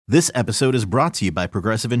This episode is brought to you by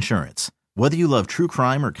Progressive Insurance. Whether you love true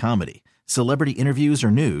crime or comedy, celebrity interviews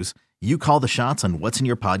or news, you call the shots on what's in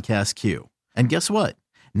your podcast queue. And guess what?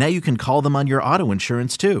 Now you can call them on your auto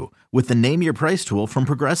insurance too with the Name Your Price tool from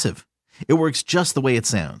Progressive. It works just the way it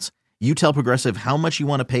sounds. You tell Progressive how much you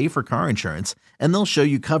want to pay for car insurance, and they'll show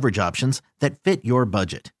you coverage options that fit your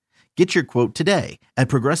budget. Get your quote today at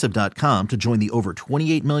Progressive.com to join the over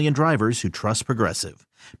 28 million drivers who trust Progressive.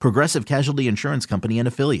 Progressive Casualty Insurance Company and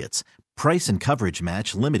Affiliates. Price and coverage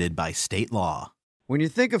match limited by state law. When you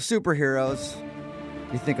think of superheroes,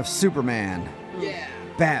 you think of Superman,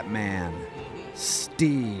 Batman,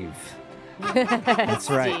 Steve. That's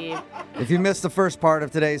right. Steve. If you missed the first part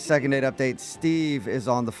of today's Second Date Update, Steve is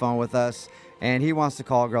on the phone with us, and he wants to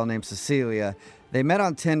call a girl named Cecilia. They met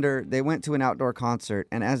on Tinder, they went to an outdoor concert,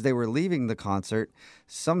 and as they were leaving the concert,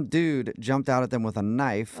 some dude jumped out at them with a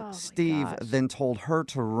knife. Oh, my Steve gosh. then told her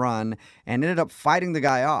to run and ended up fighting the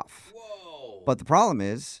guy off. Whoa. But the problem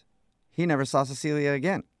is, he never saw Cecilia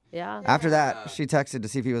again. Yeah. After that, she texted to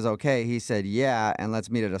see if he was okay. He said, yeah, and let's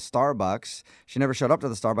meet at a Starbucks. She never showed up to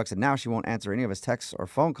the Starbucks, and now she won't answer any of his texts or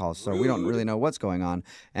phone calls, so we don't really know what's going on.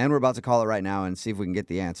 And we're about to call her right now and see if we can get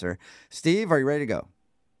the answer. Steve, are you ready to go?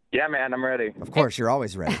 Yeah, man, I'm ready. Of course, you're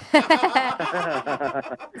always ready.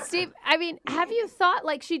 Steve, I mean, have you thought,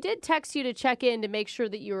 like, she did text you to check in to make sure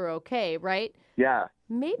that you were okay, right? Yeah.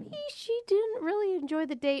 Maybe she didn't really enjoy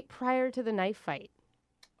the date prior to the knife fight.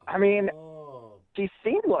 I mean, she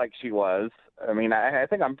seemed like she was. I mean, I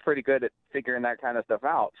think I'm pretty good at figuring that kind of stuff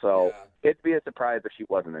out. So it'd be a surprise if she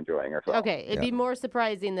wasn't enjoying herself. Okay, it'd be more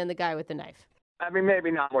surprising than the guy with the knife. I mean, maybe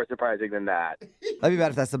not more surprising than that. That'd be bad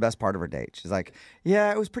if that's the best part of her date. She's like,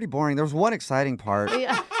 yeah, it was pretty boring. There was one exciting part,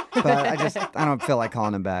 Yeah. but I don't feel like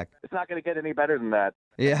calling him back. It's not going to get any better than that.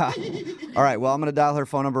 Yeah. All right, well, I'm going to dial her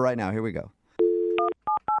phone number right now. Here we go.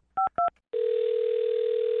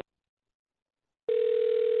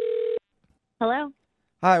 Hello.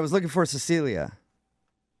 Hi, I was looking for Cecilia.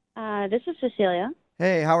 This is Cecilia.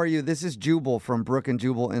 Hey, how are you? This is Jubal from Brook and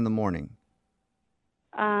Jubal in the Morning.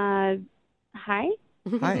 Hi. Hi.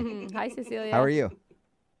 Hi, Cecilia. How are you?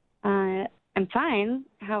 I'm fine.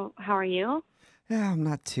 How are you? Yeah, I'm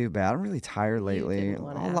not too bad. I'm really tired lately. didn't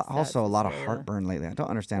wanna ask that, Also, a lot of Cecilia. heartburn lately. I don't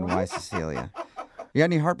understand why, Cecilia. You got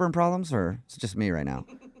any heartburn problems, or it's just me right now?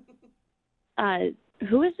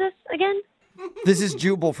 Who is this again? This is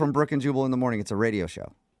Jubal from Brook and Jubal in the Morning. It's a radio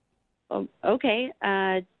show. Oh, okay.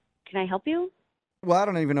 Can I help you? Well, I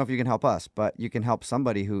don't even know if you can help us, but you can help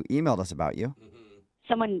somebody who emailed us about you.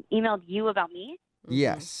 Someone emailed you about me?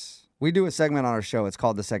 Yes. We do a segment on our show. It's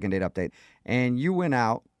called the Second Date Update. And you went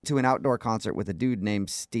out to an outdoor concert with a dude named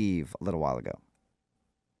Steve a little while ago.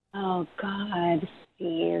 Oh, God,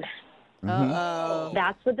 Steve. Uh-oh.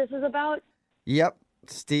 That's what this is about? Yep.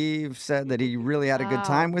 Steve said that he really had a good Wow.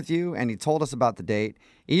 time with you, and he told us about the date,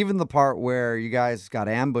 even the part where you guys got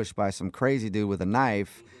ambushed by some crazy dude with a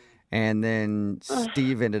knife, and then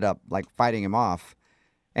Steve ended up, like, fighting him off.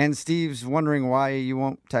 And Steve's wondering why you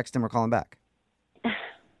won't text him or call him back.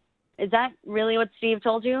 Is that really what Steve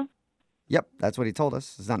told you? Yep, that's what he told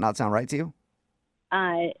us. Does that not sound right to you?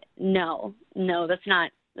 No, that's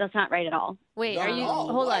not right at all. Wait, Not are at you, all.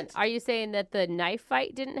 hold on, What? are you saying that the knife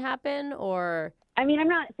fight didn't happen, or? I mean, I'm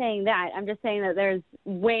not saying that. I'm just saying that there's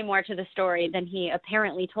way more to the story than he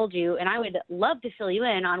apparently told you, and I would love to fill you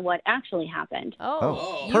in on what actually happened.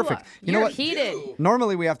 Oh, you perfect. Are, You know you're what? heated. You.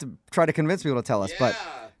 Normally we have to try to convince people to tell us, but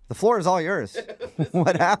Yeah. the floor is all yours.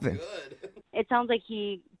 What happened? Good. It sounds like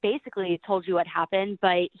he basically told you what happened,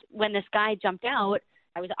 but when this guy jumped out,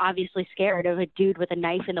 I was obviously scared of a dude with a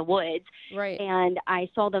knife in the woods, Right. and I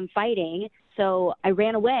saw them fighting, so I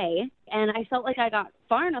ran away, and I felt like I got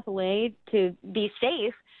far enough away to be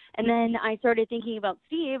safe. And then I started thinking about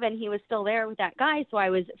Steve, and he was still there with that guy, so I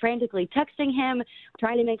was frantically texting him,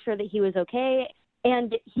 trying to make sure that he was okay,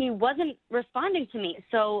 and he wasn't responding to me.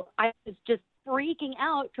 So I was just freaking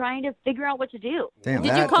out, trying to figure out what to do. Damn,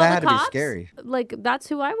 Did that, you call that the had cops? to be scary. Like, that's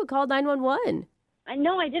who I would call 911.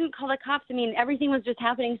 No, I didn't call the cops. I mean, everything was just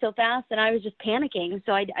happening so fast, and I was just panicking.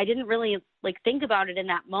 So I didn't really, think about it in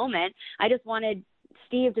that moment. I just wanted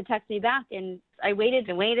Steve to text me back, and I waited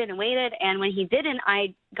and waited and waited. And when he didn't,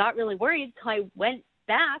 I got really worried. So I went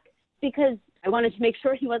back because I wanted to make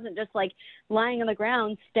sure he wasn't just, lying on the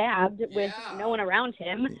ground, stabbed with no one around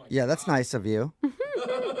him. Yeah, that's nice of you.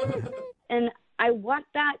 And I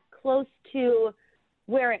walked back close to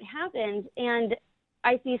where it happened, and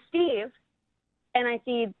I see Steve, and I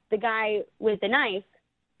see the guy with the knife,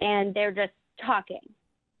 and they're just talking.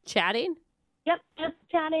 Chatting? Yep, just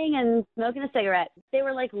chatting and smoking a cigarette. They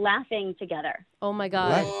were, laughing together. Oh, my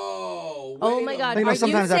God. Whoa. Oh, Oh wait my a God. You know, Are you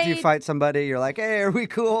sometimes after you saying- fight somebody, you're like, "Hey, are we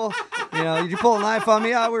cool? Did you pull a knife on me?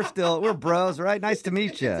 Yeah, we're bros, right? Nice to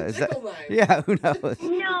meet you." It's a tickle knife. Yeah, who knows?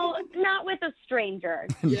 No, not with a stranger.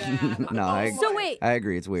 Yeah. No, Oh I- So wait, I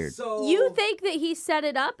agree. It's weird. So you think that he set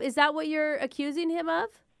it up? Is that what you're accusing him of?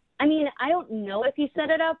 I mean, I don't know if he set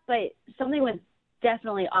it up, but something was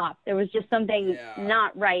definitely off. There was just something Yeah.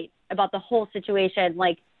 not right about the whole situation.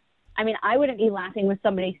 Like, I mean, I wouldn't be laughing with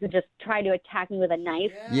somebody who just tried to attack me with a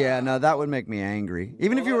knife. Yeah, no, that would make me angry.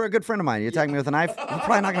 Even if you were a good friend of mine, you attack me with a knife, we're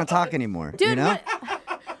probably not going to talk anymore. Dude, you know?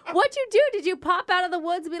 what'd you do? Did you pop out of the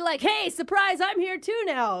woods and be like, hey, surprise, I'm here too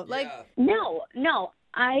now? Like, Yeah. No.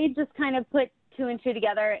 I just kind of put two and two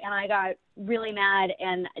together, and I got really mad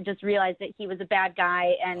and just realized that he was a bad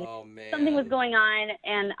guy and Oh, man. something was going on,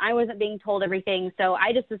 and I wasn't being told everything. So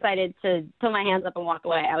I just decided to put my hands up and walk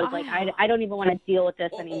away. I was like, I don't even want to deal with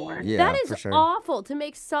this anymore. Yeah, that is for sure. awful to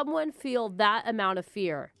make someone feel that amount of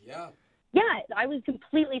fear. Yeah. Yeah, I was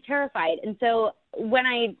completely terrified. And so when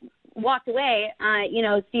I walked away,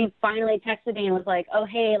 Steve finally texted me and was like, oh,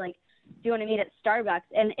 hey, like, do you want to meet at Starbucks?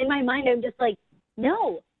 And in my mind, I'm just like,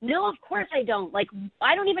 no, of course I don't. Like,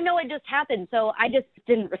 I don't even know what just happened. So I just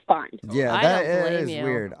didn't respond. Yeah, I that don't blame is you.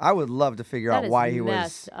 weird. I would love to figure That out is why he was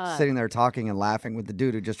messed up. sitting there talking and laughing with the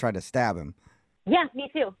dude who just tried to stab him. Yeah, me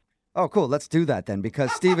too. Oh, cool. Let's do that then,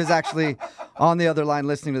 because Steve is actually on the other line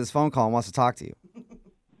listening to this phone call and wants to talk to you.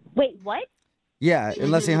 Wait, what? Yeah,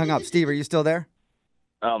 unless he hung up. Steve, are you still there?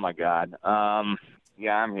 Oh my God.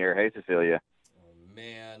 Yeah, I'm here. Hey, Cecilia. Oh,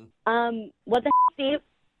 man. What the heck, Steve?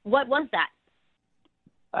 What was that?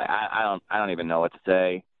 I don't even know what to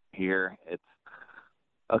say here. It's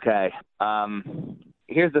okay.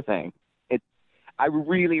 Here's the thing. I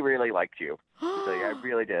really, really liked you. Cecilia. I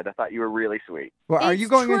really did. I thought you were really sweet. Well, are It's you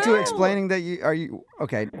going into true. explaining that you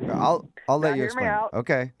okay, I'll let Now, you hear me explain. out.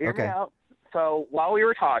 Okay. Hear me okay. out. So while we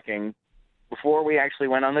were talking, before we actually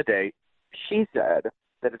went on the date, she said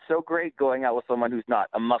that it's so great going out with someone who's not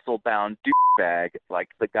a muscle-bound douchebag like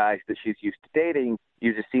the guys that she's used to dating.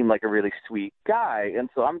 You just seem like a really sweet guy. And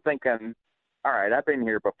so I'm thinking, all right, I've been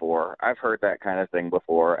here before. I've heard that kind of thing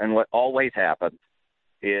before. And what always happens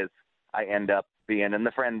is I end up being in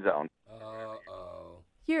the friend zone. Uh-oh.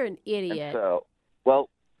 You're an And idiot. so, well,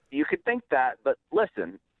 you could think that, but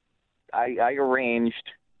listen, I arranged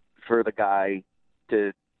for the guy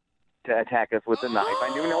to attack us with a knife. I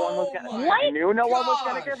knew no one was gonna. Oh, I knew no one was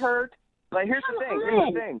gonna gosh. get hurt. But here's the Come thing. Here's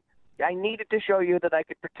on. the thing. I needed to show you that I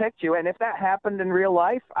could protect you, and if that happened in real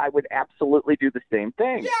life, I would absolutely do the same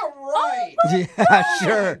thing. Yeah, right. Yeah,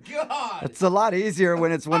 sure. Oh, my God. It's a lot easier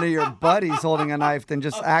when it's one of your buddies holding a knife than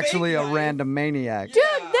just A actually fake a knife. random maniac. Dude,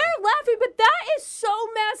 they're laughing, but that is so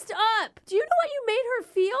messed up. Do you know what you made her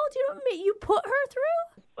feel? Do you know what you put her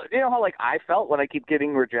through? You know how I felt when I keep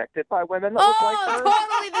getting rejected by women that look like Oh, her?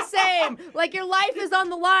 totally the same. Like your life is on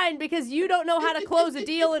the line because you don't know how to close a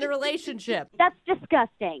deal in a relationship. That's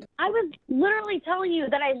disgusting. I was literally telling you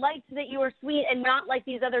that I liked that you were sweet and not like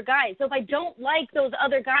these other guys. So if I don't like those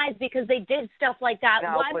other guys because they did stuff like that,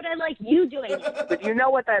 No, why but- would I like you doing it? But you know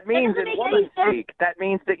what that means doesn't in make any woman sense. speak. That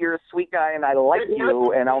means that you're a sweet guy and I like There's you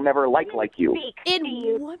no and I'll never like you. Speak, In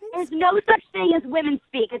Steve. women's There's no such thing as women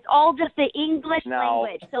speak. It's all just the English No.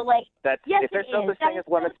 language. So like, That's Yes, if there's it no is. such That thing is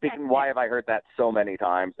as women so speaking, sexist. why have I heard that so many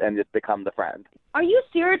times and it's become the friend? are you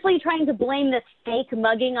seriously trying to blame this fake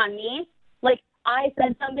mugging on me? Like I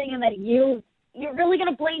said something and that you're really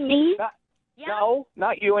gonna blame me? Not- Yeah. No,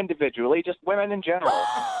 not you individually, just women in general.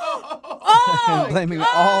 Oh! Blaming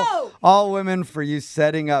Oh! all women for you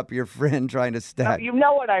setting up your friend trying to No, stab. you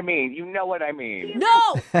know what I mean. You know what I mean.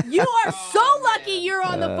 No, you are so Oh, lucky man. you're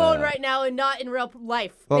on the phone right now and not in real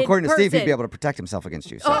life. Well, in according to Steve, he'd person. be able to protect himself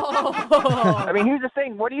against you. So. Oh. I mean, here's the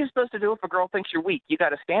thing. What are you supposed to do if a girl thinks you're weak? You got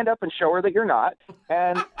to stand up and show her that you're not.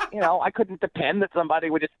 And, I couldn't depend that somebody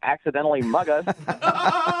would just accidentally mug us.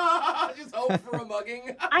 Just hope for a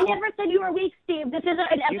mugging. I never said you were weak, Steve. This isn't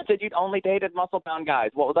an You episode. said you'd only dated muscle-bound guys.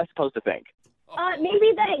 What was I supposed to think?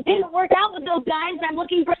 Maybe that it didn't work out with those guys. And I'm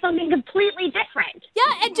looking for something completely different.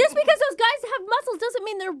 Yeah, and just because those guys have muscles doesn't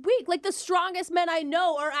mean they're weak. Like the strongest men I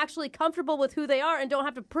know are actually comfortable with who they are and don't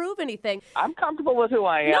have to prove anything. I'm comfortable with who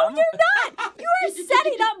I am. No, you're not. You are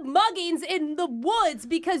setting up muggings in the woods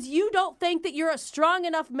because you don't think that you're a strong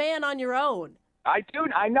enough man on your own. I do.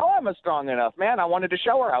 I know I'm a strong enough man. I wanted to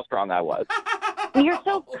show her how strong I was. You're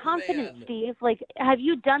so Oh, confident, man. Steve. Like, have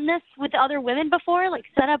you done this with other women before? Like,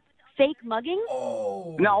 set up fake mugging?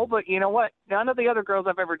 Oh. No, but you know what? None of the other girls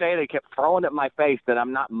I've ever dated kept throwing at my face that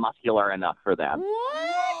I'm not muscular enough for them.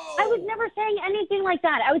 What? I was never saying anything like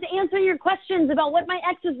that. I was answering your questions about what my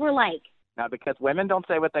exes were like. Now, because women don't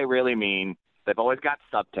say what they really mean, they've always got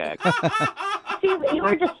subtext. Steve, you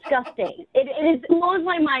are disgusting. It blows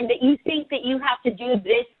my mind that you think that you have to do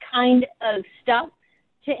this kind of stuff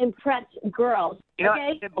to impress girls. You know,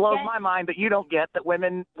 okay? it blows my mind that you don't get that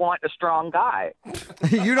women want a strong guy.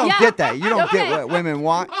 You don't Yeah, get that. You don't get okay. what women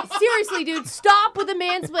want. Seriously, dude, stop with the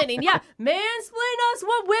mansplaining. Yeah, mansplain us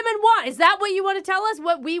what women want. Is that what you want to tell us?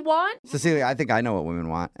 What we want? Cecilia, I think I know what women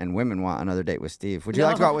want, and women want another date with Steve. Would you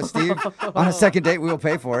like to go out with Steve on a second date? We will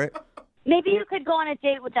pay for it. Maybe you could go on a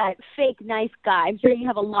date with that fake nice guy. I'm sure you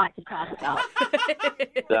have a lot to talk about.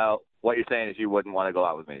 So what you're saying is you wouldn't want to go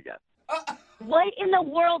out with me again. What in the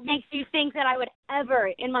world makes you think that I would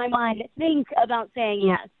ever, in my mind, think about saying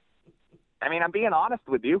yes? I mean, I'm being honest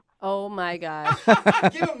with you. Oh my gosh.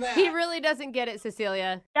 Give him that. He really doesn't get it,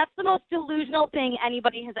 Cecilia. That's the most delusional thing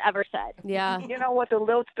anybody has ever said. Yeah. You know what's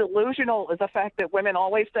delusional is the fact that women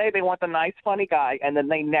always say they want the nice, funny guy, and then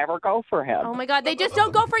they never go for him. Oh my God. They just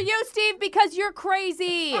don't go for you, Steve, because you're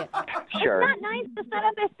crazy. Sure. It's not nice to set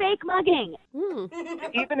up a fake mugging.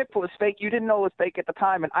 Even if it was fake, you didn't know it was fake at the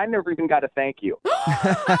time, and I never even got to thank you.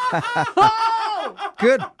 Oh!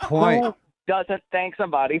 Good point. Who doesn't thank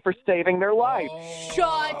somebody for saving their life?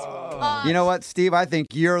 Shut up. You know what, Steve? I think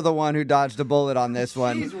you're the one who dodged a bullet on this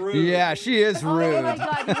one. She's rude. Yeah, she is Oh my rude.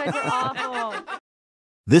 God, you guys are awful.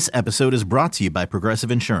 This episode is brought to you by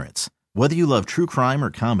Progressive Insurance. Whether you love true crime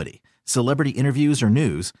or comedy, celebrity interviews or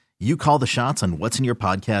news, you call the shots on what's in your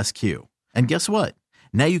podcast queue. And guess what?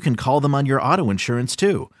 Now you can call them on your auto insurance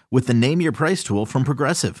too with the Name Your Price tool from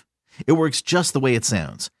Progressive. It works just the way it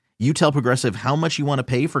sounds. You tell Progressive how much you want to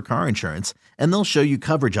pay for car insurance, and they'll show you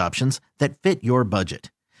coverage options that fit your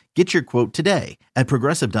budget. Get your quote today at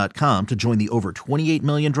Progressive.com to join the over 28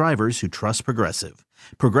 million drivers who trust Progressive.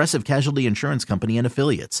 Progressive Casualty Insurance Company and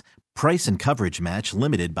Affiliates. Price and coverage match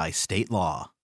limited by state law.